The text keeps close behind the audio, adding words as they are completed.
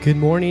Good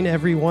morning,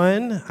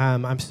 everyone.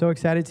 I'm so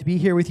excited to be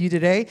here with you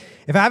today.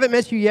 If I haven't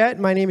met you yet,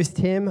 my name is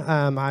Tim.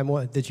 I'm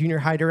the junior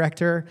high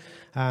director,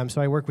 so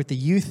I work with the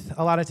youth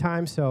a lot of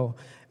times, so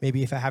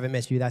maybe if I haven't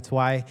met you, that's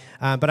why.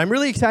 But I'm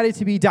really excited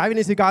to be diving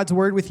into God's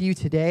Word with you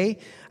today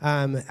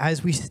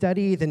as we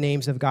study the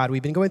names of God.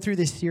 We've been going through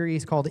this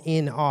series called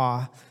In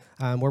Awe,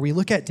 where we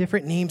look at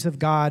different names of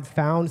God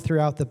found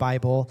throughout the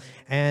Bible,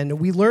 and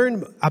we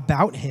learn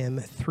about him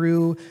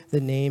through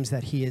the names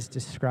that he is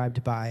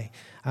described by.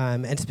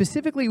 And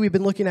specifically, we've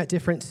been looking at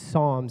different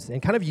psalms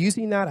and kind of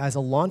using that as a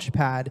launch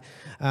pad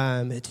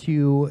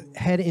to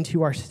head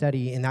into our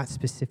study in that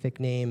specific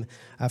name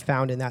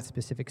found in that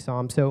specific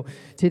psalm. So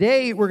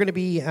today, we're going to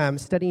be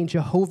studying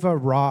Jehovah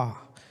Ra,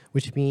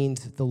 which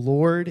means the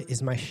Lord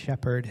is my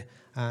shepherd.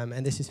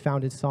 And this is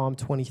found in Psalm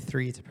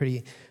 23. It's a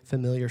pretty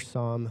familiar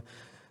psalm.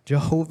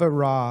 Jehovah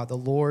Ra, the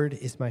Lord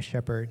is my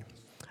shepherd.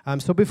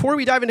 So before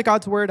we dive into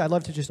God's word, I'd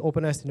love to just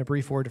open us in a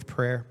brief word of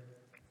prayer.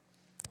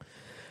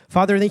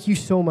 Father, thank you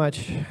so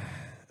much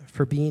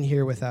for being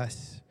here with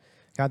us.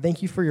 God,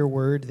 thank you for your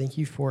word. Thank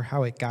you for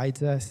how it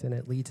guides us and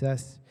it leads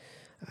us.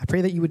 I pray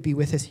that you would be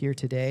with us here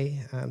today,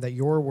 that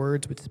your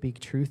words would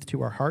speak truth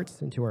to our hearts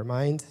and to our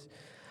minds.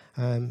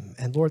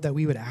 And Lord, that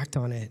we would act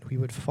on it. We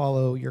would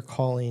follow your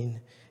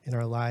calling in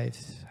our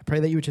lives. I pray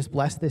that you would just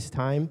bless this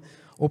time.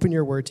 Open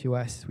your word to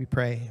us, we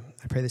pray.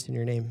 I pray this in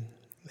your name.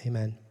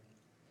 Amen.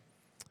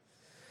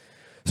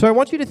 So I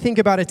want you to think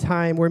about a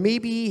time where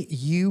maybe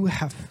you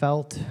have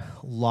felt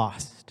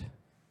lost,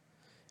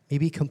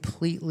 maybe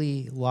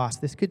completely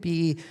lost. This could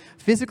be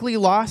physically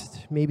lost.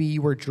 Maybe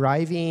you were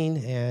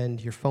driving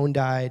and your phone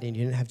died and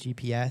you didn't have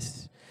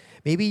GPS.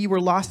 Maybe you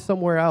were lost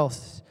somewhere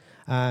else.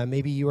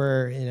 Maybe you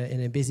were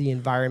in a busy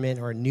environment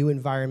or a new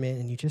environment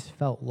and you just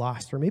felt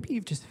lost. Or maybe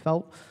you've just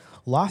felt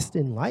lost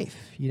in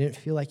life. You didn't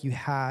feel like you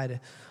had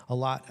a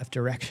lot of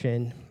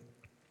direction.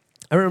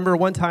 I remember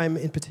one time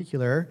in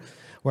particular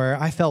where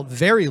I felt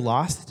very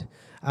lost.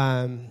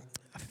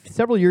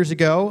 Several years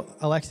ago,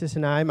 Alexis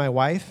and I, my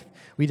wife,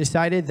 we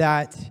decided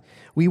that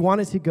we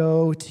wanted to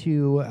go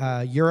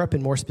to Europe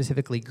and more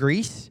specifically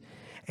Greece.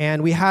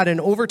 And we had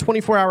an over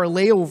 24-hour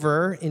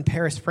layover in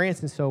Paris, France.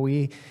 And so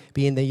we,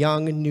 being the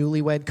young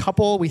newlywed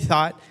couple, we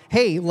thought,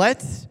 hey,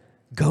 let's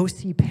go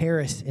see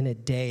Paris in a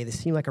day. This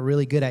seemed like a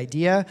really good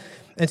idea.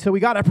 And so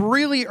we got up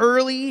really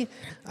early,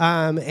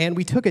 and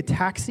we took a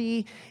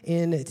taxi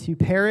into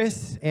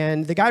Paris.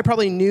 And the guy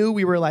probably knew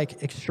we were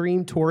like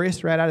extreme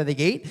tourists right out of the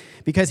gate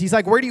because he's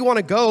like, where do you want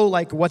to go?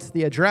 Like, what's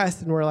the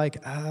address? And we're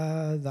like,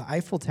 the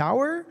Eiffel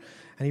Tower?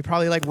 And he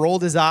probably like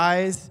rolled his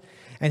eyes.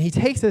 And he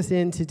takes us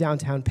into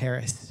downtown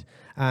Paris.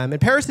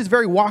 And Paris is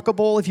very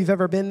walkable if you've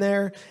ever been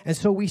there. And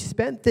so we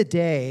spent the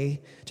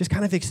day just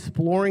kind of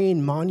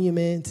exploring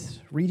monuments,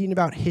 reading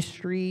about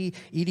history,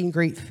 eating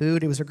great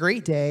food. It was a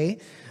great day.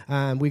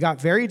 We got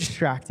very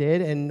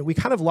distracted, and we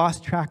kind of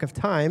lost track of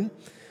time.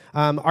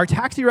 Our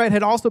taxi ride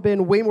had also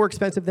been way more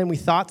expensive than we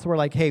thought, so we're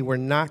like, hey, we're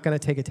not going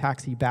to take a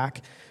taxi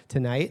back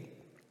tonight.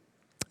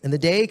 And the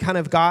day kind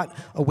of got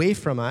away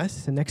from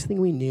us, and next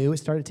thing we knew, it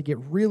started to get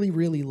really,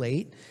 really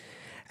late.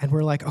 And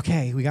we're like,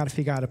 okay, we got to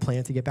figure out a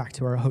plan to get back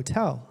to our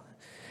hotel.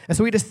 And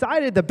so we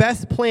decided the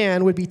best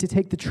plan would be to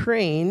take the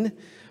train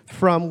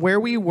from where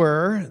we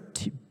were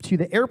to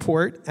the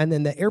airport, and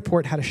then the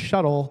airport had a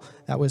shuttle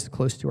that was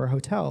close to our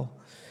hotel.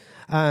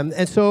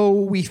 And so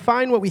we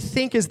find what we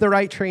think is the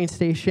right train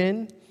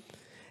station,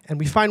 and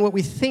we find what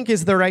we think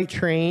is the right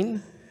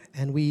train,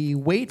 and we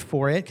wait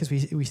for it because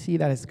we see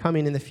that it's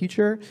coming in the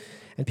future,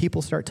 and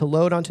people start to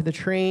load onto the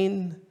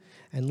train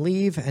and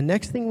leave, and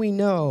next thing we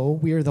know,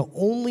 we are the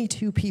only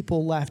two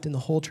people left in the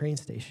whole train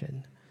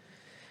station.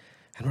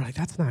 And we're like,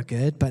 that's not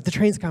good, but the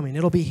train's coming,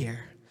 it'll be here.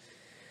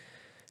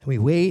 And we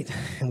wait,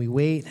 and we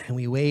wait, and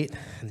we wait,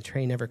 and the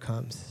train never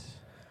comes.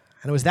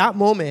 And it was that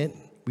moment,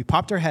 we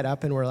popped our head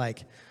up, and we're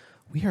like,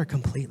 we are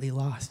completely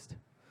lost.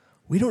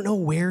 We don't know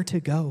where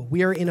to go.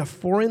 We are in a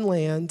foreign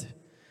land.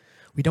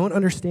 We don't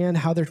understand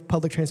how their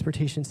public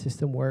transportation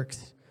system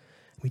works.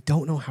 We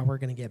don't know how we're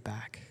going to get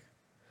back.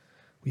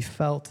 We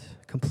felt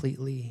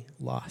completely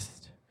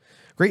lost.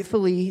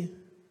 Gratefully,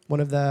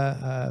 one of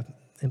the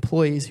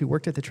employees who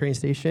worked at the train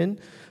station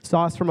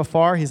saw us from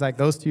afar. He's like,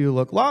 those two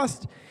look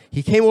lost.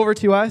 He came over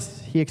to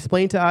us. He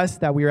explained to us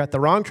that we were at the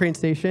wrong train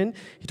station.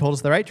 He told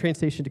us the right train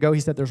station to go. He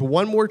said, there's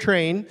one more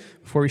train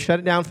before we shut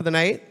it down for the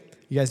night.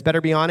 You guys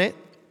better be on it.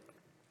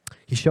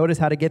 He showed us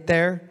how to get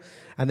there.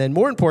 And then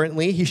more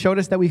importantly, he showed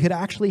us that we could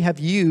actually have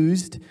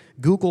used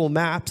Google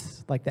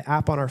Maps, like the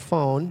app on our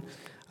phone,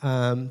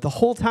 the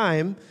whole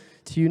time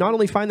to not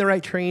only find the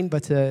right train,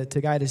 but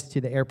to guide us to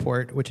the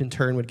airport, which in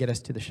turn would get us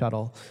to the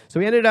shuttle. So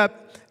we ended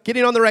up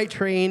getting on the right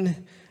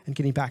train and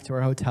getting back to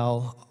our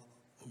hotel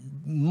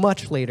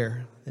much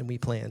later than we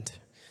planned.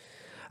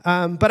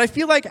 But I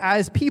feel like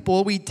as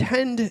people, we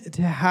tend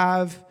to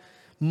have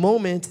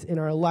moments in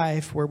our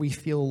life where we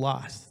feel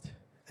lost.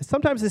 And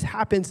sometimes this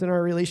happens in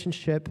our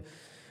relationship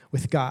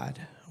with God,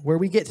 where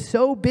we get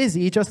so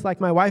busy, just like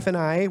my wife and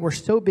I, we're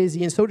so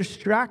busy and so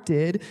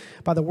distracted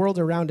by the world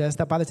around us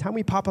that by the time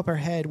we pop up our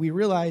head, we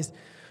realize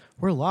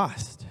we're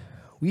lost.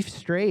 We've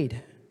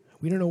strayed.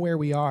 We don't know where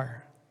we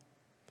are.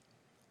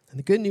 And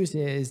the good news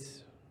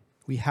is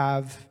we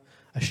have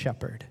a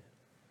shepherd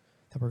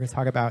that we're going to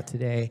talk about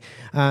today.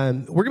 We're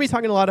going to be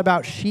talking a lot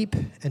about sheep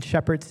and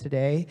shepherds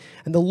today.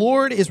 And the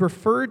Lord is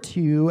referred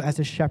to as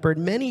a shepherd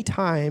many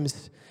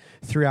times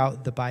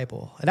throughout the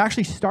Bible. It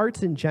actually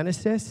starts in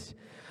Genesis,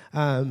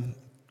 and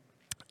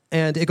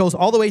it goes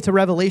all the way to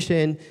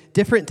Revelation,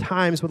 different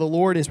times where the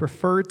Lord is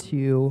referred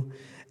to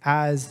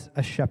as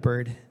a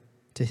shepherd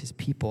to his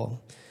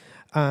people.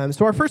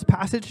 So our first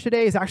passage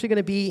today is actually going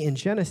to be in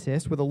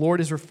Genesis, where the Lord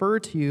is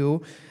referred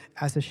to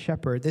as a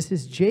shepherd. This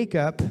is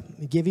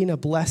Jacob giving a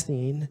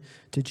blessing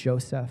to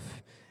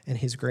Joseph and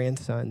his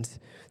grandsons.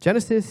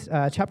 Genesis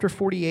chapter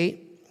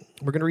 48,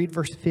 we're going to read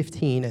verse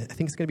 15. I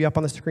think it's going to be up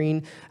on the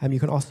screen. You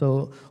can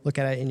also look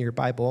at it in your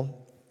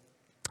Bible.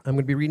 I'm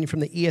going to be reading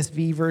from the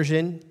ESV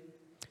version,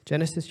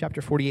 Genesis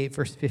chapter 48,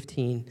 verse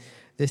 15.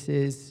 This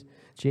is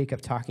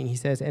Jacob talking. He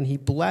says, "And he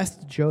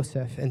blessed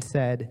Joseph and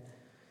said,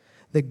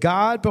 'The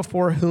God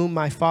before whom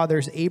my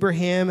fathers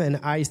Abraham and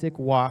Isaac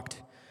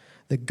walked,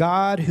 the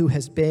God who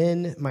has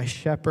been my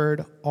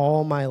shepherd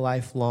all my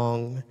life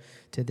long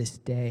to this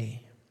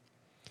day.'"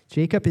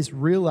 Jacob is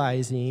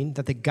realizing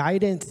that the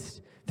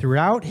guidance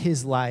throughout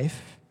his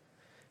life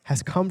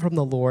has come from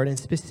the Lord, and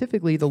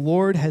specifically, the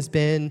Lord has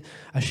been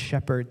a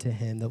shepherd to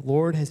him. The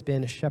Lord has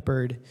been a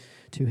shepherd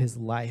to his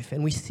life.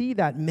 And we see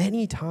that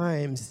many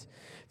times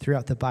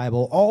throughout the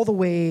Bible, all the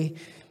way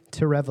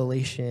to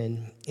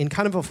Revelation. In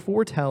kind of a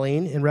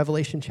foretelling in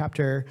Revelation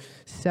chapter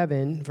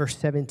 7, verse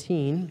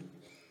 17,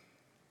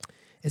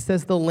 it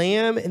says, "The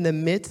Lamb in the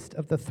midst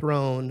of the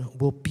throne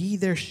will be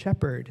their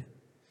shepherd.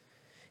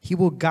 He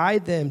will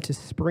guide them to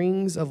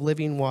springs of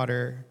living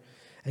water,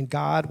 and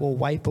God will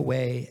wipe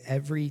away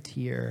every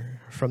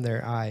tear from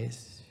their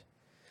eyes."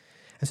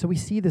 And so we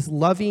see this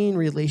loving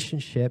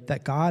relationship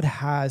that God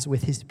has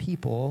with his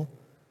people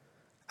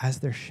as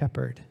their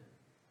shepherd.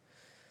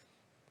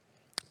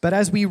 But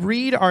as we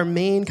read our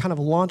main kind of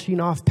launching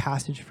off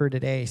passage for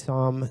today,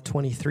 Psalm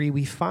 23,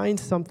 we find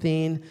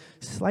something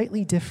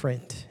slightly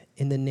different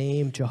in the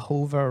name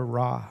Jehovah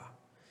Ra.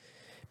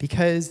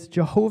 Because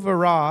Jehovah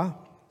Ra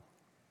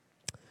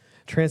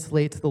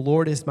translates, "The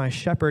Lord is my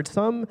shepherd."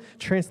 Some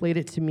translate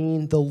it to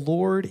mean, "The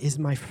Lord is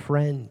my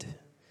friend."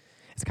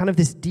 It's kind of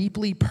this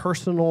deeply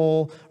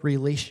personal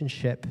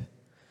relationship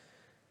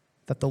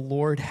that the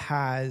Lord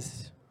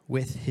has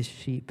with his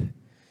sheep.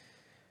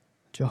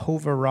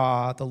 Jehovah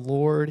Ra, the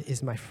Lord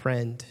is my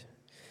friend.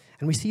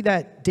 And we see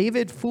that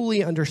David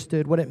fully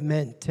understood what it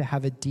meant to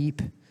have a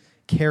deep,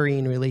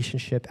 caring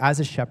relationship as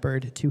a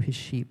shepherd to his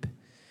sheep.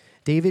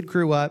 David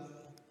grew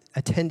up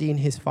attending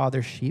his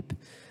father's sheep.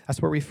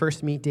 That's where we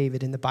first meet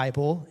David in the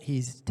Bible.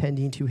 He's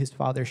tending to his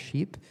father's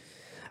sheep.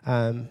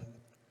 And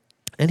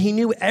he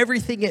knew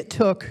everything it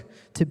took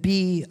to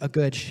be a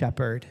good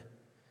shepherd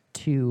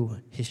to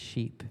his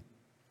sheep.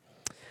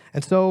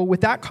 And so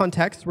with that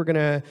context, we're going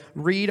to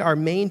read our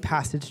main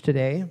passage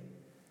today,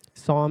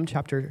 Psalm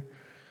chapter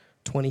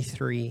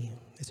 23.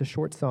 It's a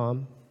short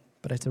psalm,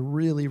 but it's a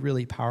really,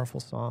 really powerful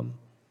psalm.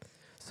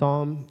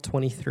 Psalm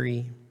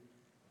 23,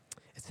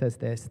 it says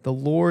this, "The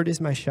Lord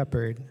is my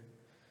shepherd,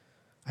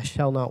 I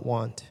shall not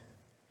want.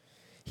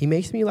 He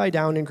makes me lie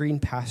down in green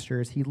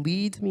pastures. He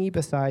leads me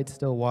beside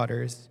still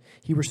waters.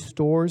 He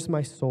restores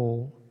my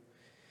soul.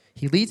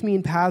 He leads me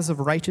in paths of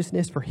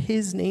righteousness for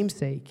his name's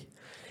sake.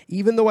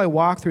 Even though I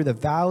walk through the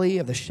valley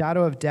of the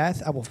shadow of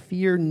death, I will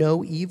fear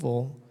no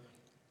evil,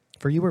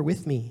 for you are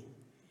with me.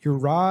 Your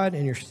rod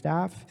and your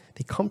staff,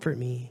 they comfort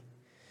me.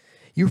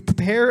 You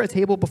prepare a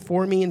table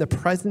before me in the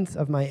presence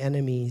of my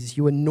enemies.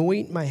 You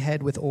anoint my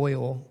head with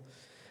oil.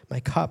 My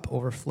cup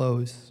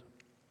overflows.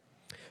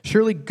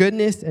 Surely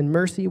goodness and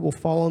mercy will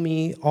follow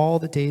me all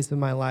the days of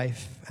my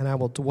life, and I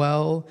will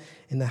dwell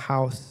in the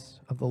house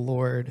of the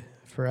Lord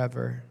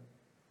forever."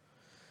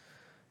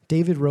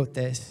 David wrote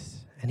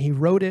this, and he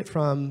wrote it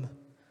from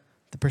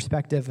the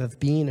perspective of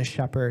being a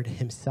shepherd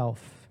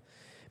himself.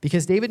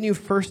 Because David knew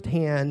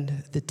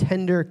firsthand the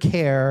tender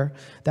care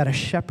that a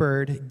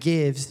shepherd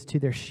gives to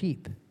their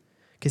sheep.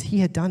 Because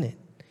he had done it.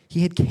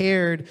 He had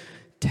cared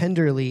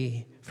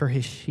tenderly for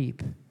his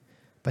sheep.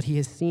 But he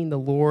has seen the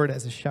Lord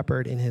as a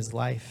shepherd in his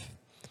life.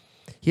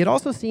 He had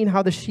also seen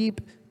how the sheep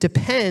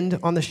depend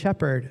on the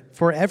shepherd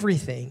for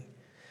everything.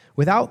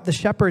 Without the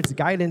shepherd's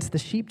guidance, the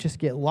sheep just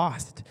get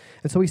lost.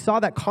 And so we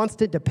saw that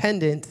constant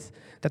dependence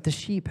that the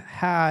sheep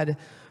had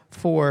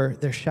for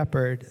their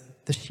shepherd.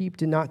 The sheep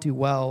did not do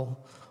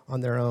well on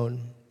their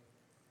own.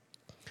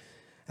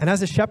 And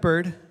as a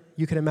shepherd,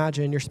 you can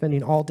imagine you're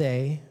spending all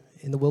day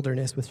in the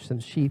wilderness with some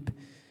sheep.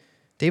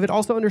 David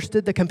also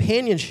understood the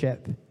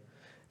companionship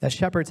that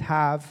shepherds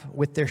have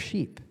with their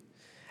sheep.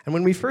 And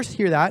when we first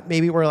hear that,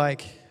 maybe we're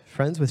like,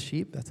 friends with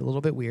sheep? That's a little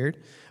bit weird.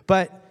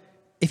 But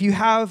if you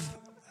have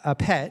a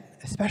pet,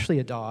 especially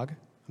a dog,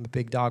 I'm a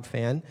big dog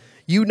fan,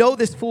 you know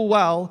this full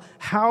well,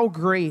 how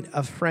great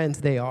of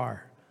friends they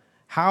are,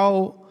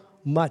 how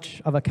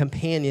much of a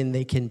companion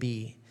they can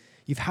be.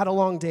 You've had a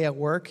long day at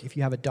work, if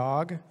you have a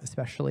dog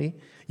especially.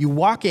 You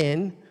walk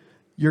in,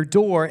 your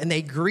door and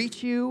they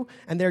greet you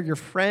and they're your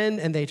friend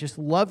and they just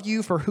love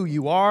you for who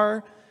you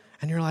are.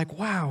 And you're like,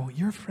 wow,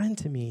 you're a friend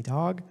to me,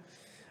 dog.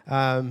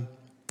 And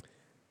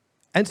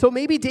so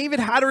maybe David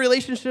had a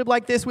relationship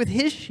like this with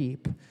his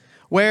sheep,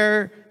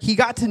 where he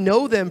got to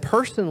know them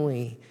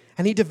personally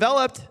and he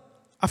developed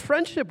a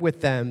friendship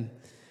with them.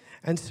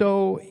 And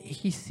so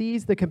he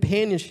sees the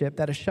companionship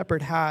that a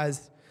shepherd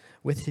has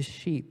with his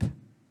sheep.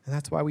 And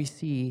that's why we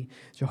see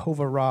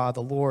Jehovah Ra,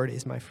 the Lord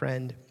is my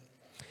friend.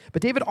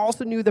 But David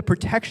also knew the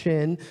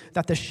protection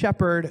that the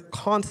shepherd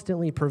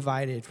constantly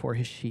provided for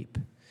his sheep.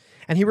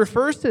 And he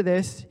refers to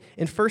this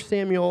in 1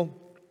 Samuel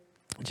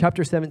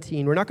chapter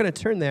 17. We're not going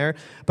to turn there,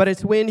 but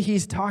it's when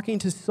he's talking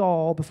to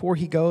Saul before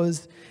he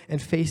goes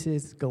and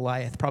faces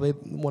Goliath, probably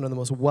one of the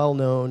most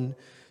well-known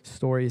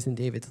stories in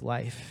David's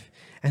life.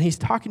 And he's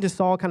talking to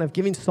Saul, kind of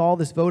giving Saul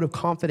this vote of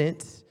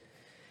confidence.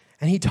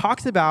 And he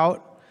talks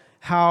about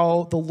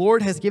how the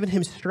Lord has given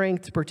him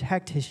strength to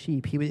protect his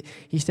sheep.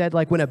 He said,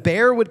 like, when a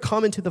bear would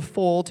come into the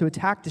fold to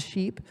attack the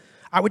sheep,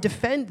 I would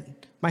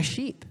defend my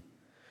sheep.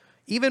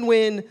 Even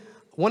when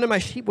one of my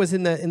sheep was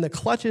in the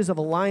clutches of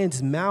a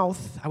lion's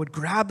mouth, I would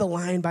grab the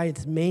lion by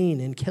its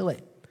mane and kill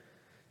it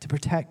to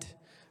protect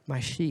my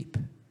sheep.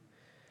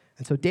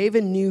 And so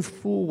David knew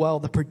full well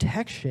the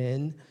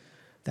protection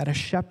that a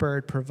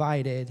shepherd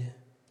provided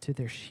to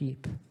their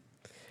sheep.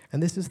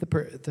 And this is the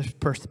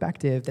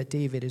perspective that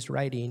David is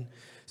writing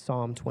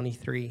Psalm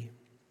 23.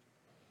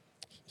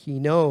 He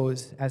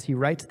knows as he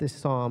writes this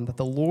psalm that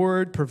the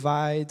Lord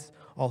provides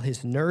all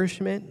his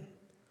nourishment,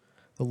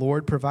 the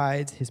Lord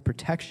provides his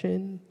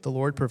protection, the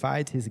Lord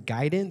provides his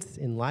guidance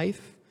in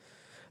life,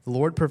 the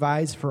Lord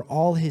provides for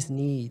all his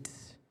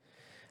needs,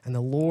 and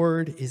the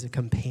Lord is a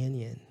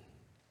companion.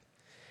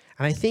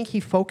 And I think he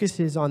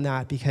focuses on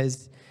that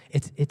because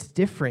it's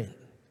different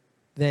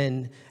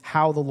than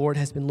how the Lord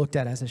has been looked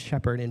at as a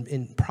shepherd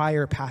in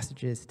prior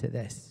passages to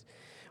this,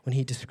 when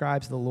he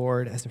describes the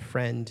Lord as a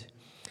friend.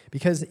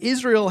 Because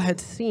Israel had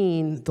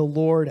seen the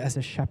Lord as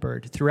a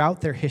shepherd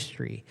throughout their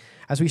history.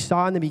 As we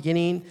saw in the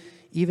beginning,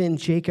 even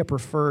Jacob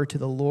referred to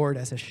the Lord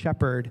as a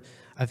shepherd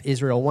of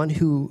Israel, one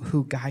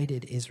who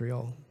guided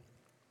Israel.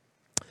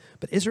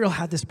 But Israel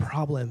had this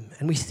problem,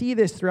 and we see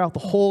this throughout the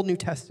whole New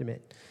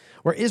Testament,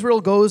 where Israel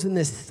goes in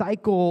this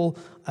cycle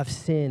of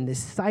sin,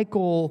 this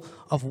cycle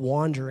of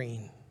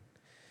wandering,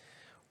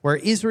 where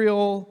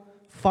Israel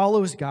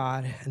follows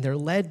God and they're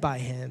led by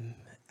him,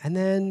 and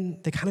then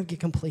they kind of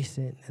get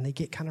complacent and they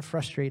get kind of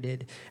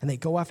frustrated and they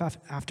go off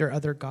after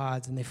other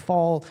gods and they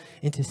fall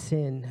into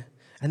sin.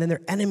 And then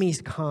their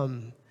enemies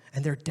come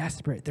and they're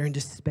desperate, they're in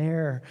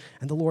despair,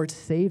 and the Lord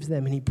saves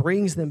them and he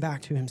brings them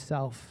back to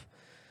himself.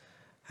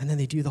 And then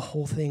they do the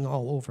whole thing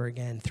all over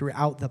again.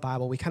 Throughout the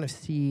Bible, we kind of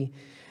see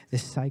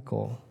this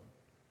cycle.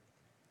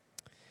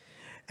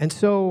 And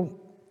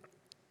so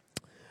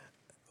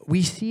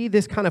we see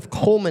this kind of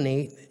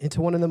culminate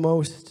into one of the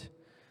most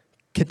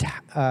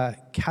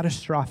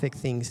catastrophic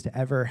things to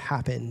ever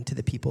happen to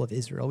the people of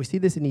Israel. We see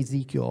this in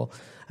Ezekiel.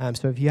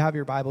 So if you have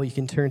your Bible, you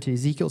can turn to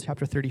Ezekiel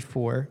chapter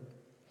 34.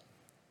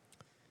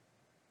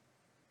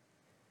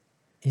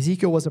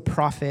 Ezekiel was a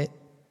prophet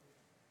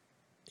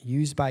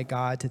used by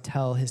God to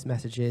tell his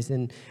messages.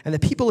 And the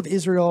people of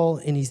Israel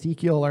in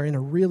Ezekiel are in a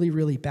really,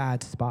 really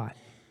bad spot.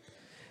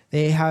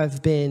 They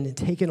have been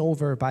taken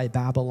over by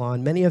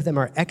Babylon. Many of them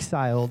are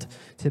exiled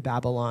to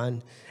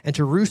Babylon. And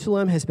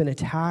Jerusalem has been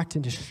attacked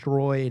and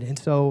destroyed. And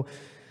so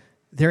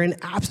they're in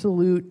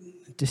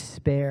absolute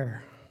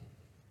despair.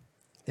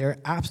 They're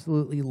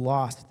absolutely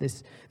lost.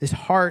 This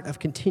heart of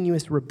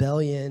continuous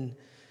rebellion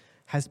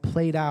has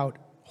played out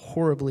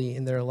horribly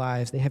in their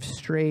lives. They have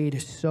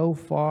strayed so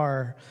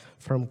far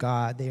from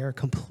God. They are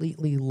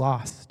completely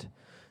lost,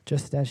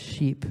 just as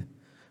sheep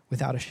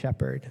without a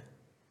shepherd.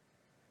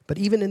 But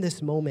even in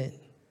this moment,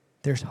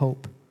 there's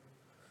hope,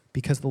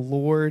 because the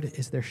Lord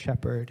is their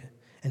shepherd,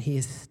 and he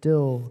is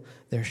still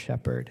their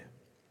shepherd.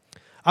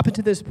 Up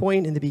until this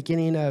point in the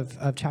beginning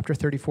of chapter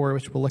 34,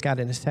 which we'll look at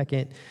in a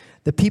second,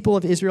 the people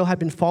of Israel had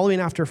been following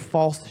after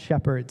false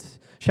shepherds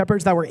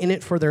that were in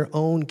it for their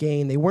own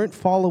gain. They weren't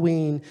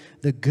following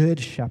the good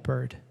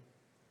shepherd.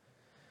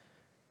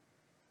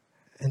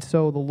 And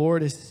so the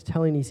Lord is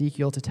telling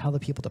Ezekiel to tell the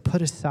people to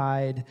put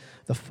aside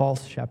the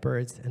false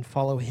shepherds and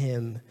follow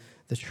him,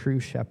 the true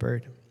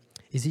shepherd.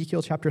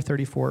 Ezekiel chapter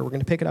 34, we're going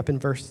to pick it up in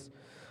verse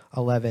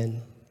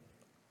 11.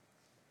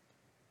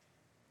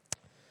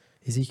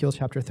 Ezekiel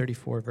chapter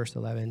 34, verse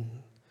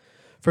 11.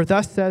 For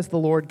thus says the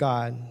Lord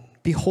God,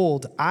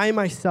 behold, I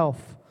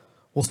myself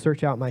will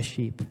search out my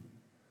sheep.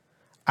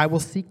 I will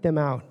seek them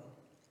out,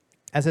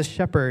 as a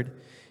shepherd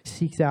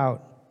seeks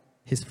out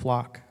his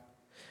flock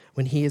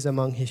when he is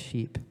among his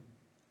sheep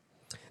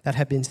that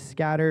have been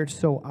scattered,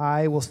 so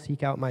I will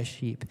seek out my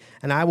sheep,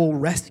 and I will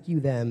rescue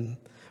them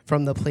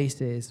from the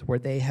places where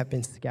they have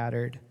been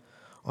scattered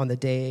on the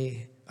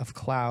day of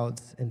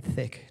clouds and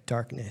thick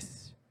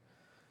darkness.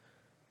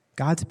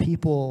 God's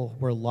people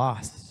were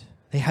lost.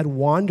 They had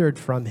wandered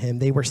from him.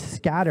 They were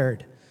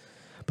scattered.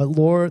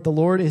 But the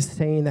Lord is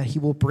saying that he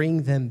will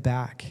bring them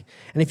back.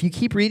 And if you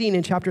keep reading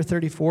in chapter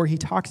 34, he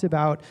talks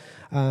about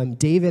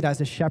David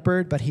as a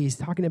shepherd, but he's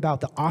talking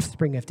about the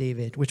offspring of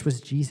David, which was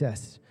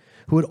Jesus,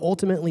 who would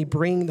ultimately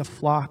bring the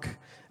flock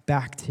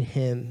back to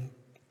him.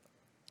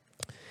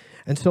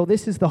 And so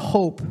this is the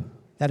hope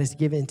that is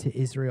given to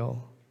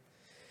Israel.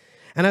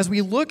 And as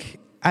we look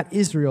at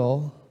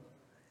Israel,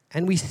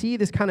 and we see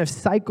this kind of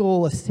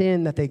cycle of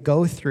sin that they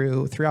go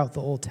throughout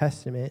the Old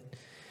Testament,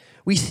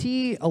 we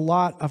see a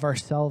lot of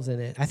ourselves in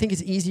it. I think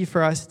it's easy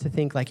for us to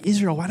think like,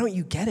 Israel, why don't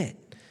you get it?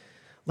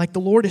 Like, the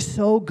Lord is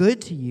so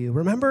good to you.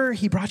 Remember,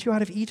 he brought you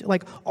out of Egypt.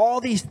 Like,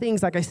 all these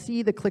things, like I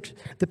see the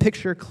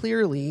picture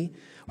clearly.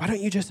 Why don't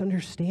you just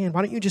understand?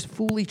 Why don't you just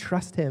fully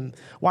trust him?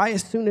 Why,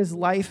 as soon as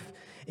life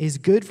is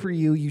good for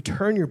you, you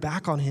turn your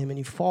back on him and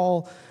you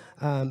fall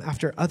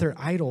after other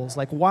idols?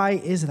 Like, why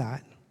is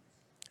that?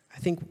 I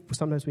think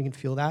sometimes we can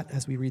feel that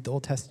as we read the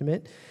Old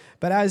Testament.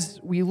 But as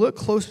we look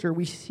closer,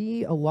 we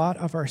see a lot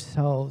of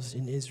ourselves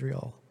in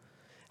Israel.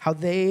 How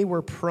they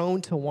were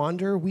prone to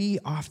wander, we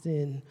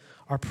often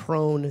are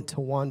prone to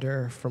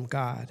wander from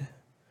God,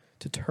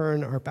 to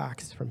turn our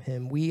backs from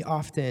him. We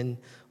often,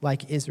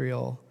 like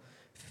Israel,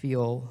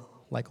 feel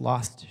like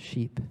lost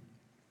sheep.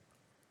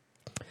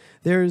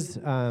 There's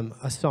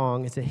a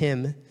song, it's a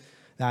hymn,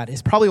 that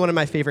is probably one of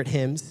my favorite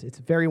hymns. It's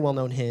a very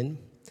well-known hymn.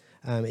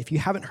 If you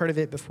haven't heard of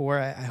it before,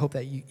 I hope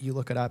that you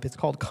look it up. It's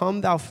called "Come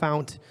Thou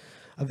Fount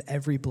of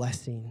Every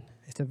Blessing."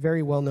 It's a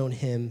very well-known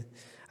hymn.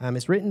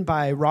 It's written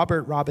by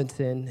Robert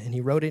Robinson, and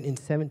he wrote it in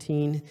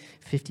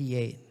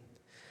 1758.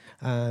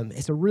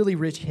 It's a really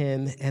rich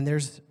hymn, and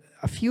there's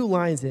a few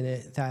lines in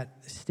it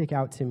that stick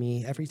out to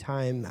me every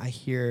time I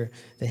hear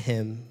the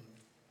hymn.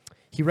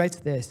 He writes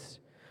this: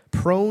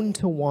 "Prone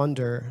to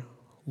wander,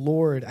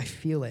 Lord, I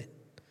feel it.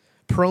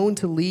 Prone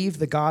to leave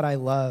the God I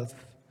love.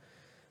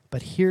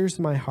 But here's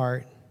my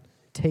heart,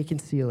 take and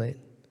seal it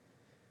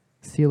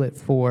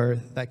for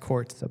thy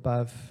courts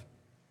above."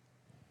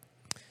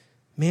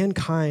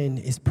 Mankind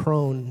is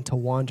prone to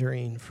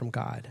wandering from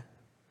God.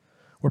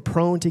 We're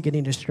prone to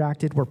getting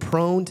distracted. We're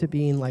prone to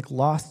being like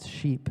lost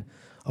sheep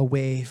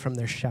away from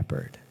their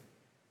shepherd.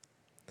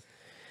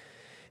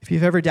 If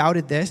you've ever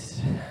doubted this,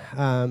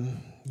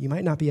 you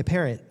might not be a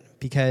parent,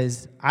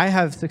 because I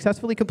have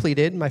successfully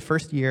completed my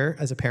first year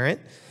as a parent.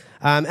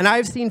 And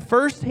I've seen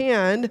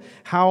firsthand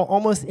how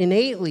almost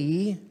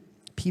innately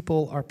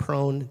people are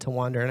prone to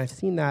wander. And I've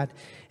seen that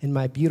in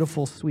my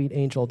beautiful, sweet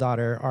angel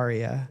daughter,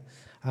 Aria.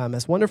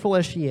 As wonderful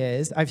as she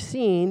is, I've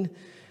seen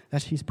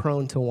that she's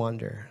prone to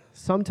wander.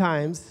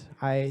 Sometimes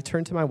I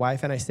turn to my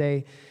wife and I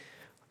say,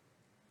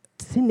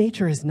 sin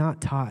nature is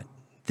not taught.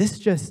 This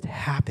just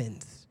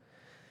happens.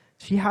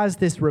 She has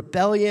this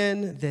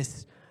rebellion,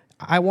 this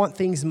I want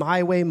things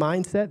my way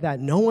mindset that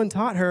no one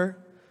taught her,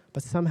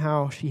 but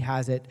somehow she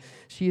has it.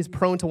 She is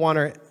prone to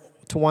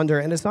wander,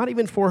 and it's not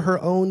even for her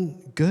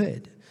own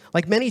good.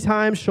 Like, many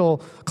times she'll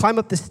climb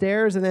up the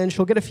stairs, and then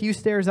she'll get a few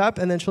stairs up,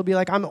 and then she'll be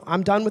like,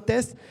 I'm done with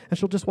this, and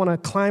she'll just want to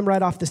climb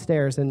right off the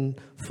stairs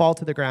and fall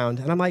to the ground.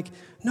 And I'm like,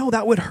 no,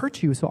 that would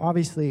hurt you. So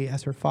obviously,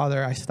 as her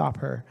father, I stop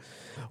her.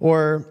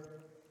 Or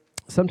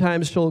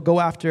sometimes she'll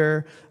go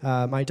after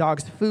my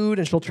dog's food,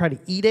 and she'll try to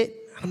eat it.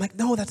 And I'm like,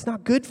 no, that's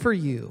not good for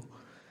you.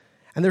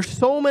 And there's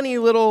so many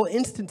little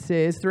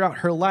instances throughout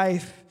her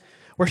life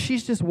where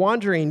she's just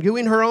wandering,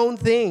 doing her own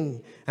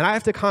thing. And I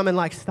have to come and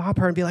like stop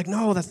her and be like,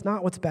 no, that's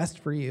not what's best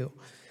for you.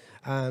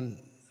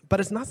 But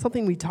it's not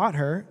something we taught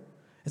her.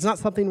 It's not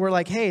something we're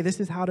like, hey,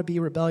 this is how to be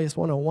rebellious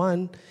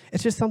 101.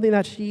 It's just something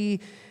that she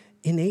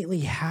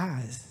innately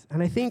has.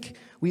 And I think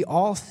we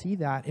all see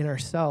that in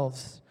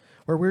ourselves,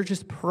 where we're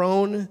just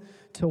prone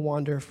to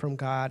wander from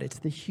God. It's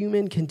the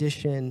human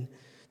condition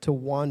to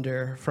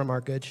wander from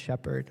our good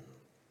shepherd.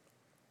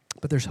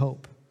 But there's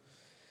hope.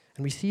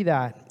 And we see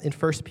that in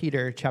 1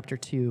 Peter chapter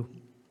 2.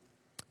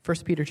 1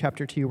 Peter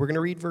chapter 2. We're going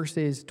to read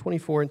verses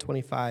 24 and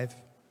 25.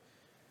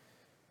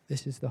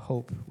 This is the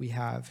hope we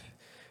have.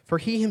 "For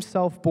he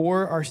himself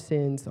bore our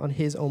sins on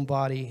his own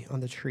body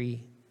on the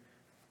tree,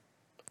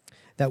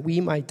 that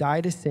we might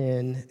die to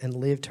sin and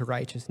live to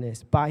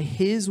righteousness. By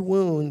his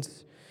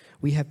wounds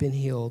we have been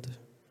healed.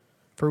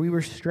 For we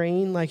were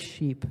straying like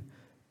sheep,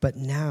 but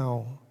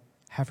now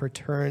have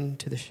returned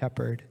to the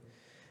shepherd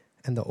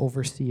and the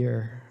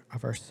overseer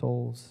of our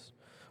souls.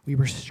 We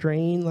were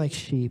straying like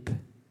sheep,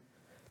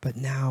 but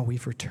now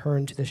we've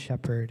returned to the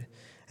shepherd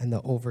and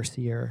the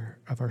overseer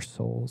of our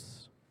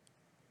souls."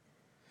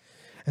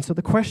 And so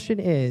the question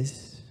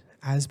is,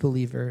 as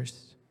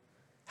believers,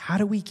 how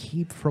do we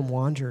keep from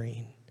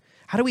wandering?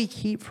 How do we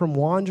keep from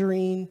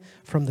wandering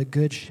from the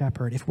good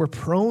shepherd? If we're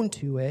prone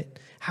to it,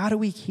 how do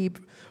we keep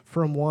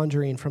from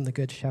wandering from the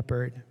good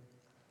shepherd?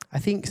 I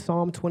think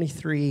Psalm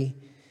 23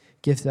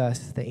 gives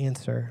us the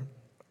answer.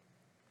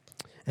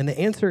 And the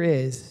answer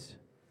is,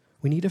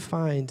 we need to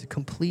find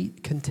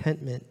complete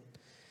contentment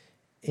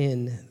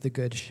in the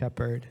good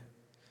shepherd.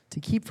 To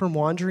keep from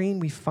wandering,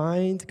 we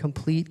find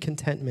complete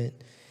contentment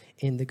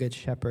in the good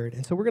shepherd.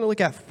 And so we're going to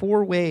look at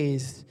 4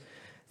 ways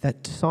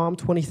that Psalm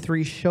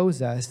 23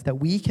 shows us that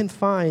we can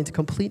find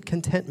complete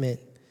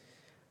contentment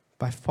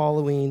by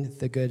following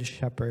the Good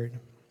Shepherd.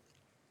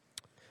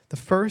 The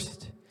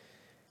first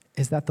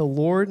is that the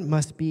Lord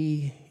must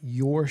be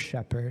your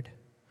shepherd.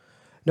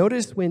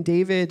 Notice when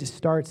David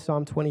starts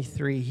Psalm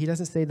 23, he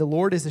doesn't say the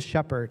Lord is a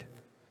shepherd.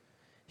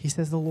 He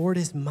says the Lord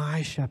is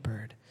my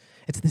shepherd.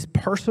 It's this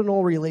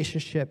personal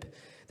relationship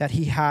that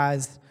he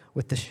has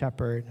with the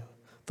shepherd.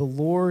 The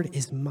Lord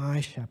is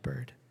my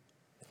shepherd.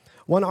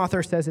 One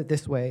author says it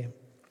this way: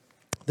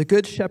 the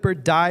Good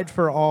Shepherd died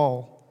for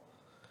all,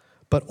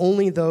 but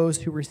only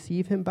those who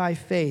receive him by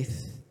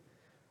faith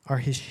are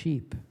his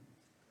sheep.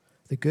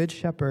 The Good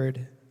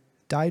Shepherd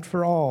died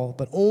for all,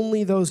 but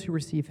only those who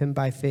receive him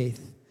by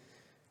faith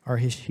are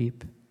his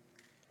sheep.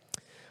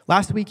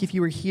 Last week, if you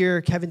were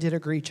here, Kevin did a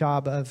great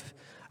job of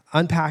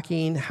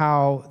unpacking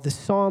how the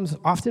Psalms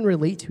often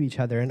relate to each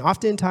other. And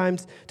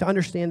oftentimes, to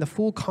understand the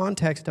full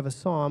context of a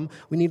Psalm,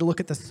 we need to look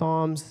at the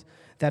Psalms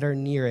that are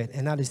near it.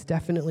 And that is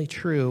definitely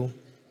true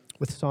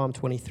with Psalm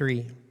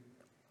 23.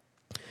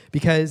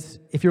 Because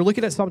if you're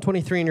looking at Psalm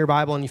 23 in your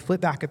Bible and you flip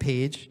back a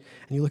page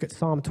and you look at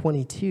Psalm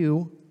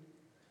 22,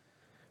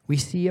 we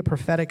see a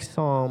prophetic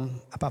psalm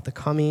about the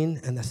coming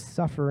and the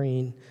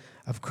suffering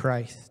of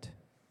Christ.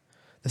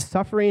 The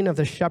suffering of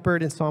the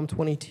shepherd in Psalm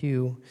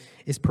 22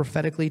 is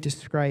prophetically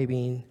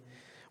describing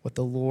what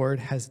the Lord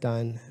has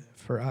done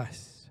for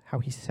us, how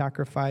he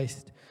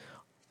sacrificed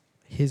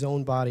his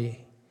own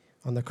body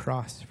on the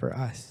cross for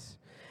us.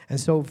 And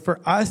so for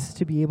us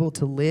to be able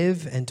to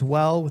live and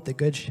dwell with the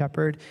Good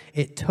Shepherd,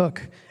 it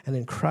took an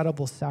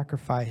incredible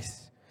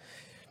sacrifice.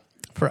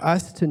 For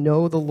us to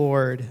know the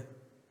Lord,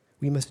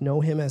 we must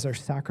know him as our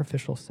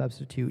sacrificial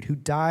substitute who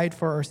died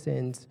for our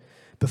sins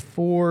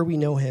before we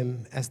know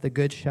him as the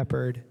Good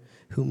Shepherd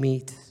who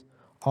meets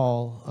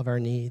all of our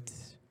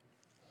needs.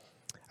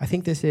 I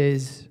think this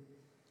is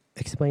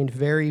explained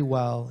very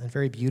well and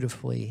very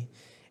beautifully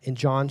in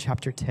John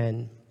chapter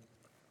 10.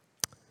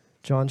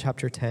 John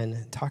chapter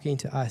 10, talking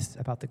to us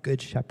about the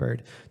Good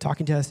Shepherd,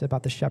 talking to us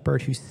about the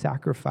shepherd who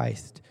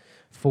sacrificed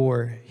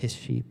for his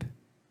sheep.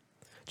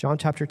 John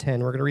chapter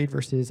 10, we're going to read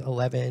verses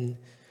 11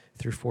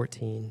 through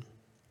 14.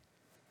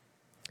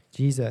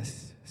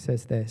 Jesus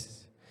says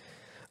this: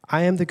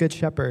 I am the Good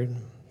Shepherd.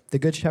 The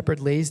Good Shepherd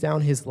lays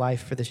down his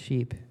life for the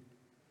sheep.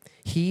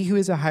 He who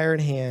is a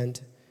hired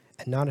hand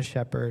and not a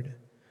shepherd,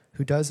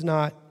 who does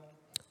not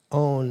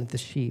own the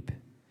sheep,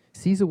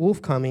 sees a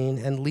wolf coming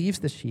and leaves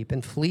the sheep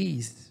and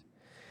flees.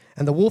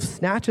 And the wolf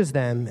snatches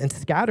them and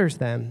scatters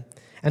them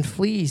and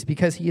flees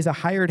because he is a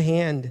hired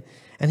hand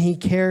and he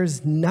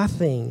cares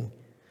nothing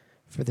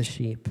for the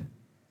sheep.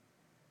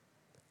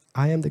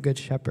 I am the Good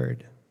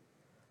Shepherd.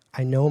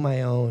 I know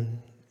my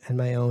own, and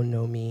my own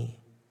know me.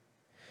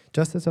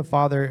 Just as the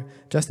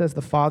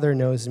Father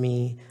knows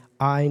me,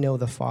 I know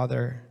the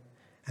Father,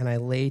 and I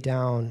lay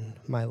down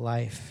my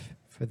life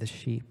for the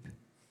sheep.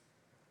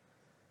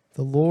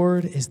 The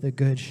Lord is the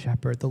Good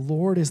Shepherd. The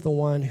Lord is the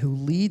one who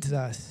leads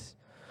us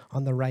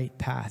on the right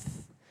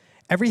path.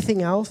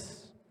 Everything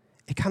else,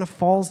 it kind of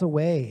falls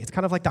away. It's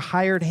kind of like the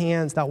hired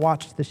hands that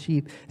watch the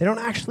sheep. They don't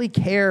actually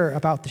care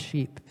about the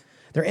sheep.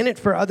 They're in it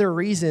for other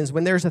reasons.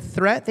 When there's a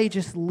threat, they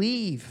just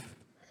leave.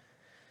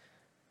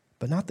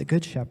 But not the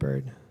Good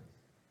Shepherd.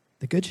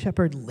 The Good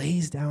Shepherd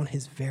lays down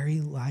his very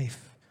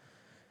life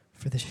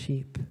for the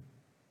sheep.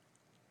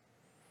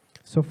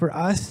 So for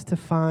us to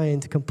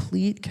find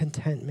complete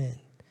contentment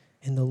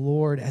in the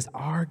Lord as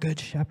our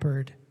Good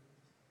Shepherd,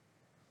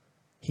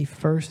 he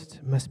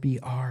first must be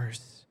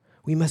ours.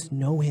 We must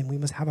know him. We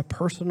must have a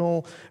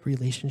personal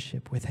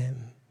relationship with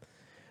him.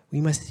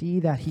 We must see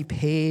that he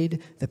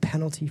paid the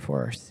penalty for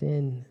our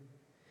sin.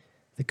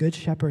 The Good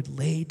Shepherd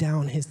laid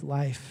down his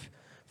life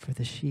for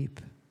the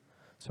sheep.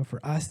 So for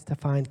us to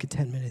find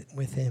contentment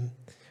with him,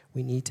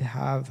 we need to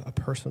have a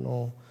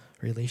personal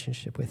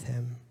relationship with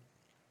him.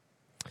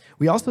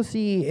 We also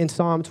see in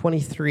Psalm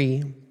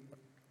 23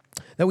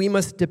 that we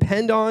must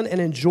depend on and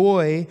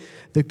enjoy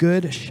the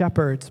Good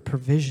Shepherd's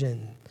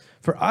provision.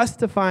 For us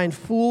to find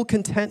full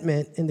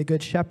contentment in the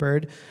Good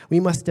Shepherd,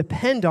 we must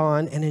depend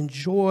on and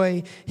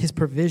enjoy his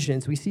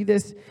provisions. We see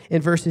this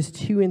in verses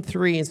 2 and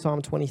 3 in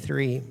Psalm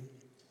 23.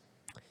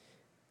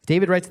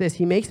 David writes this: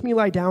 He makes me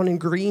lie down in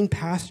green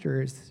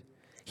pastures.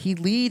 He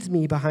leads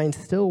me behind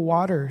still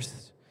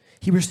waters.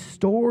 He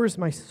restores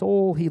my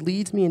soul. He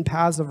leads me in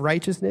paths of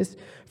righteousness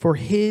for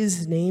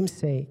his name's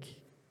sake.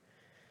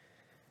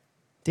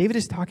 David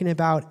is talking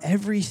about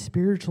every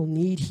spiritual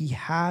need he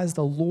has,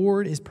 the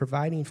Lord is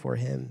providing for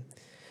him.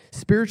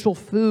 Spiritual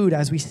food,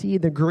 as we see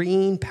the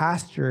green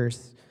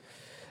pastures.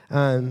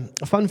 A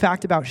fun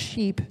fact about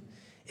sheep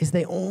is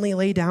they only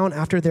lay down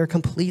after they're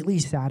completely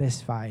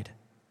satisfied.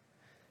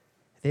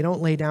 They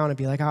don't lay down and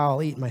be like, oh,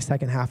 I'll eat my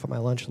second half of my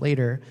lunch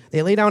later.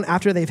 They lay down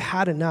after they've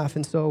had enough.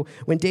 And so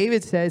when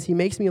David says he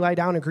makes me lie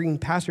down in green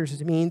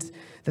pastures, it means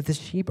that the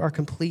sheep are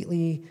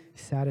completely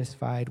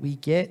satisfied. We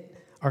get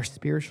our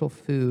spiritual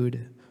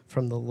food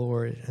from the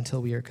Lord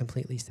until we are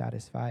completely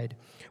satisfied.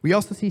 We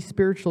also see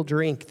spiritual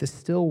drink, the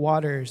still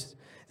waters.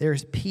 There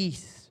is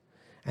peace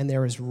and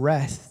there is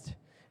rest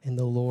in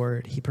the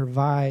Lord. He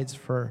provides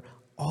for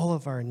all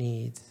of our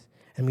needs,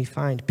 and we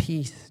find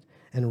peace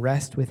and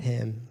rest with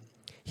him.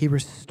 He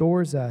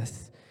restores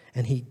us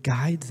and he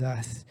guides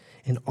us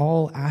in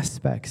all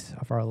aspects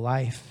of our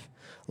life.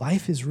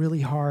 Life is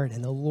really hard,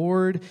 and the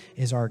Lord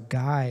is our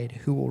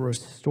guide who will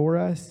restore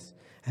us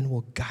and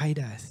will guide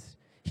us.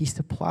 He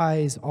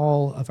supplies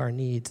all of our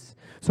needs.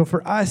 So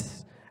for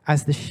us,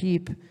 as the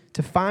sheep,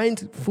 to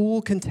find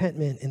full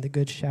contentment in the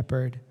Good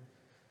Shepherd,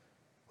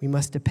 we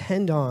must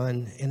depend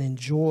on and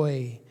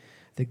enjoy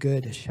the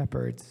Good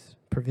Shepherd's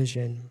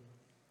provision.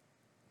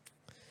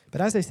 But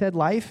as I said,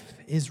 life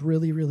is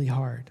really, really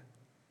hard.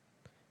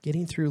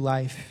 Getting through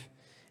life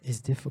is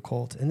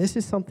difficult. And this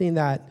is something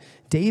that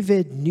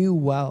David knew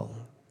well.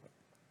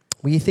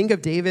 When you think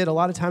of David, a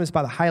lot of times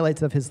by the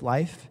highlights of his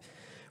life,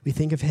 we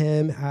think of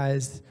him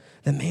as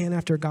the man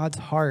after God's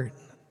heart,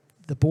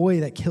 the boy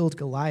that killed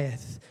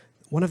Goliath,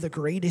 one of the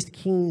greatest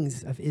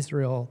kings of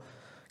Israel,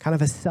 kind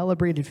of a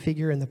celebrated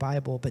figure in the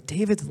Bible. But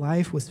David's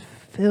life was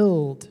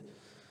filled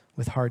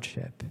with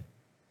hardship.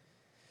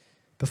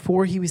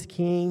 Before he was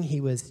king,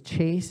 he was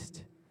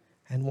chased,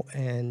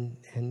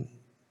 and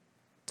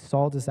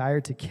Saul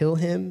desired to kill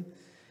him.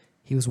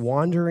 He was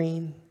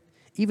wandering.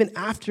 Even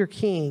after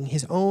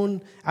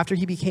after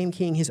he became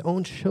king, his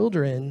own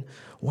children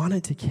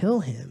wanted to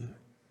kill him.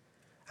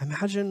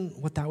 Imagine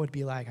what that would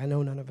be like. I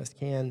know none of us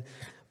can,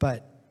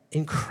 but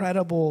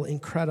incredible,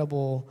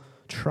 incredible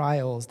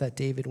trials that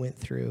David went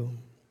through.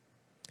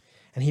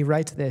 And he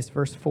writes this,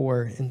 verse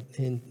 4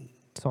 in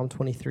Psalm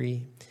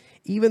 23.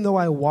 Even though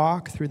I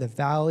walk through the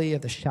valley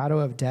of the shadow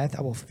of death,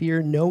 I will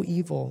fear no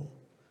evil,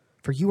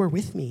 for you are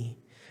with me.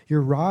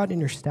 Your rod and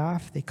your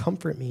staff, they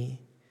comfort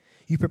me.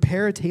 You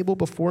prepare a table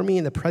before me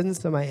in the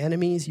presence of my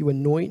enemies. You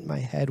anoint my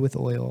head with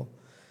oil.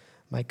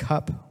 My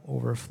cup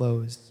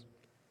overflows.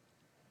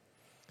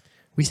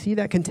 We see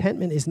that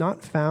contentment is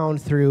not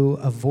found through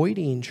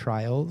avoiding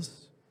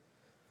trials.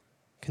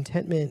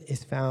 Contentment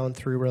is found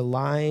through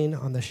relying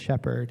on the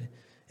shepherd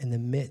in the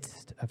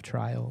midst of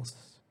trials.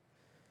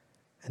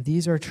 And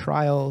these are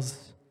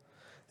trials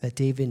that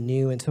David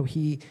knew. And so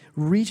he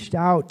reached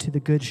out to the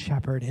Good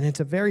Shepherd. And it's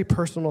a very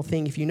personal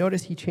thing. If you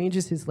notice, he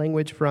changes his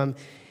language from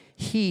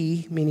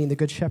he, meaning the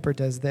Good Shepherd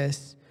does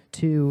this,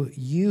 to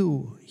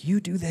you. You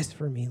do this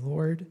for me,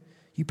 Lord.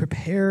 You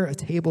prepare a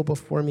table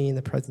before me in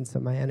the presence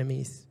of my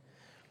enemies.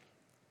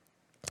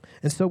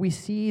 And so we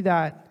see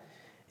that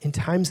in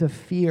times of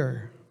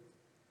fear,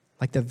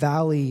 like the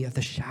valley of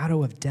the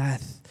shadow of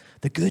death,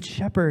 the Good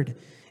Shepherd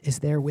is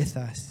there with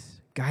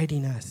us,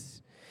 guiding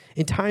us.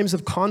 In times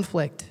of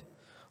conflict,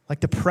 like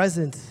the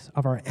presence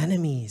of our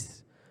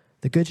enemies,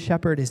 the Good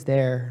Shepherd is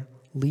there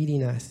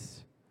leading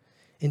us.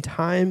 In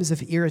times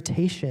of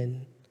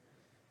irritation,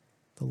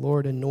 the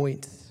Lord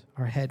anoints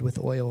our head with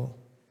oil.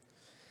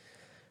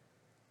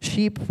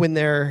 Sheep, when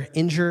they're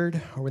injured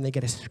or when they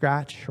get a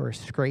scratch or a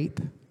scrape,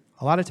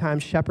 a lot of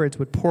times shepherds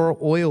would pour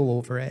oil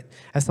over it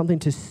as something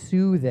to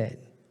soothe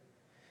it.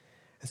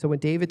 And so when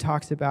David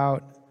talks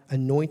about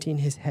anointing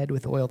his head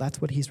with oil,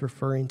 that's what he's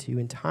referring to.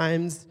 In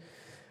times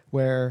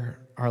where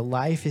our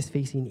life is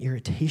facing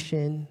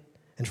irritation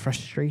and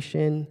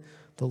frustration,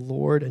 the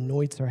Lord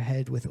anoints our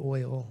head with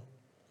oil.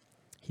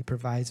 He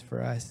provides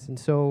for us. And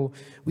so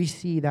we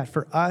see that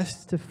for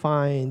us to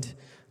find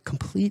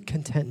complete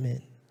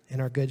contentment in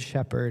our Good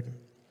Shepherd,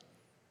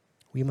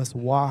 we must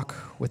walk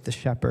with the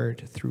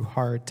shepherd through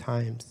hard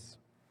times.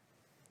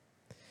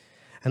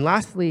 And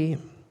lastly,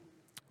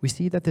 we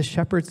see that the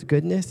shepherd's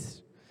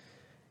goodness,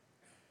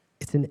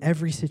 it's in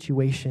every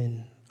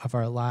situation of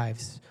our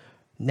lives,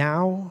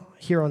 now,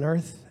 here on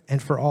earth, and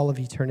for all of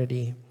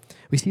eternity.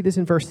 We see this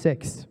in verse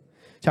 6,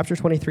 chapter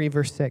 23,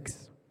 verse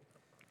 6.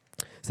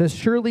 It says,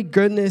 surely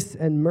goodness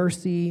and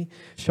mercy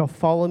shall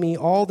follow me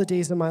all the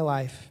days of my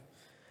life,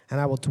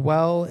 and I will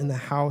dwell in the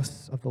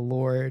house of the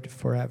Lord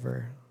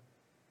forever.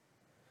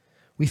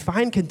 We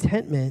find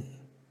contentment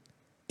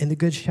in the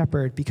Good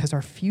Shepherd because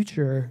our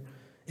future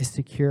is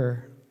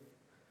secure.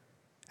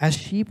 As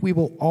sheep, we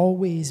will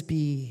always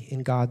be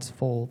in God's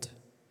fold,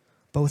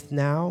 both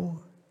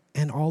now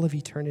and all of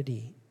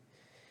eternity.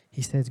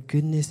 He says,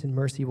 goodness and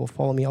mercy will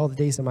follow me all the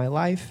days of my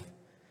life,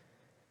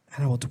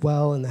 and I will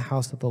dwell in the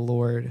house of the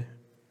Lord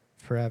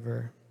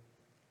forever.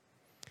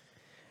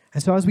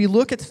 And so as we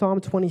look at Psalm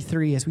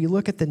 23, as we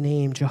look at the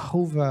name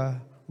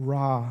Jehovah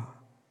Ra,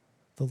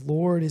 the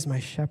Lord is my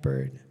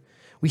shepherd,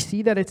 we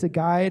see that it's a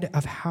guide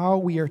of how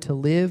we are to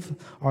live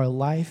our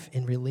life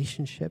in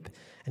relationship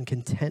and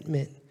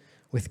contentment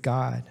with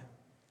God.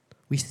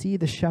 We see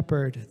the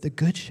shepherd, the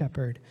Good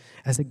Shepherd,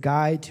 as a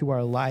guide to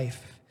our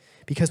life.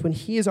 Because when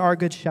he is our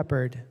Good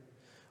Shepherd,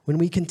 when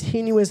we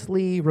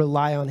continuously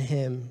rely on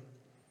him,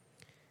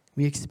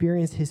 we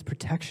experience his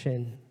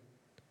protection.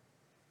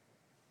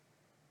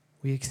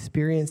 We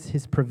experience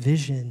his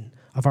provision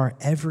of our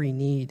every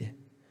need.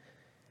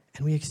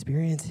 And we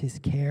experience his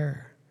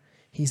care.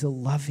 He's a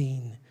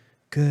loving,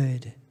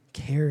 good,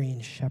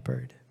 caring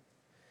shepherd.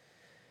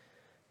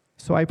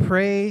 So I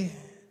pray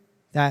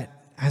that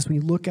as we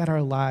look at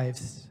our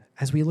lives,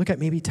 as we look at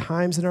maybe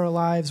times in our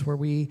lives where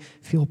we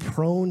feel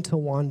prone to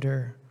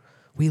wander,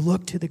 we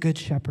look to the Good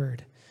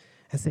Shepherd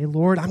and say,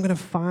 Lord, I'm going to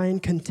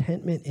find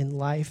contentment in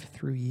life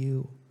through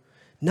you.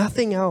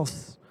 Nothing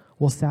else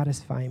will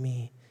satisfy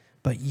me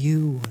but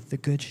you, the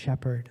good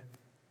shepherd,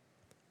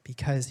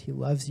 because he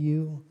loves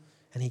you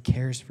and he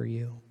cares for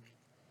you.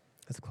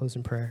 Let's close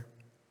in prayer.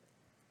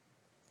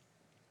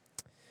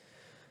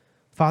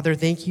 Father,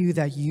 thank you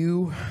that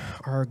you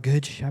are a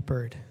good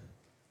shepherd.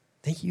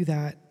 Thank you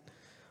that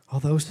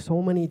although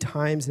so many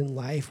times in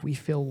life we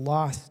feel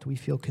lost, we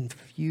feel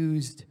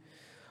confused,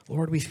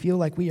 Lord, we feel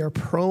like we are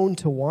prone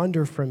to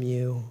wander from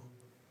you.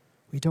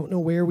 We don't know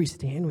where we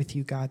stand with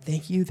you, God.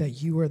 Thank you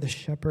that you are the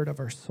shepherd of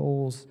our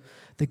souls,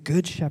 the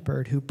good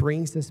shepherd who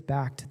brings us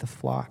back to the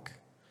flock.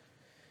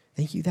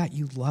 Thank you that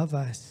you love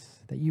us,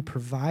 that you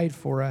provide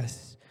for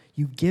us.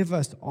 You give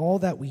us all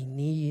that we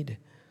need.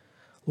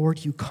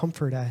 Lord, you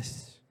comfort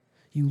us.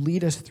 You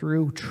lead us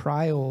through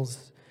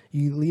trials.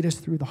 You lead us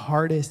through the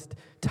hardest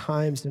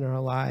times in our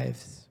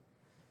lives.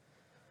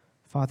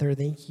 Father,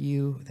 thank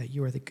you that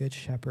you are the good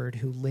shepherd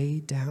who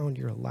laid down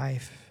your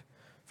life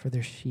for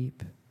their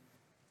sheep.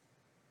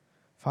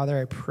 Father,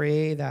 I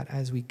pray that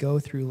as we go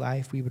through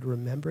life, we would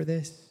remember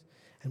this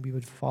and we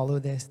would follow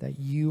this, that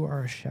you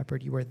are a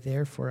shepherd. You are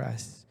there for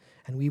us,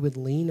 and we would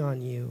lean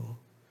on you.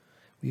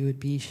 We would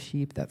be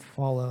sheep that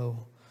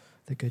follow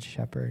the good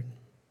shepherd.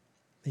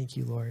 Thank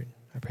you, Lord.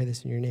 I pray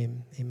this in your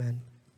name. Amen.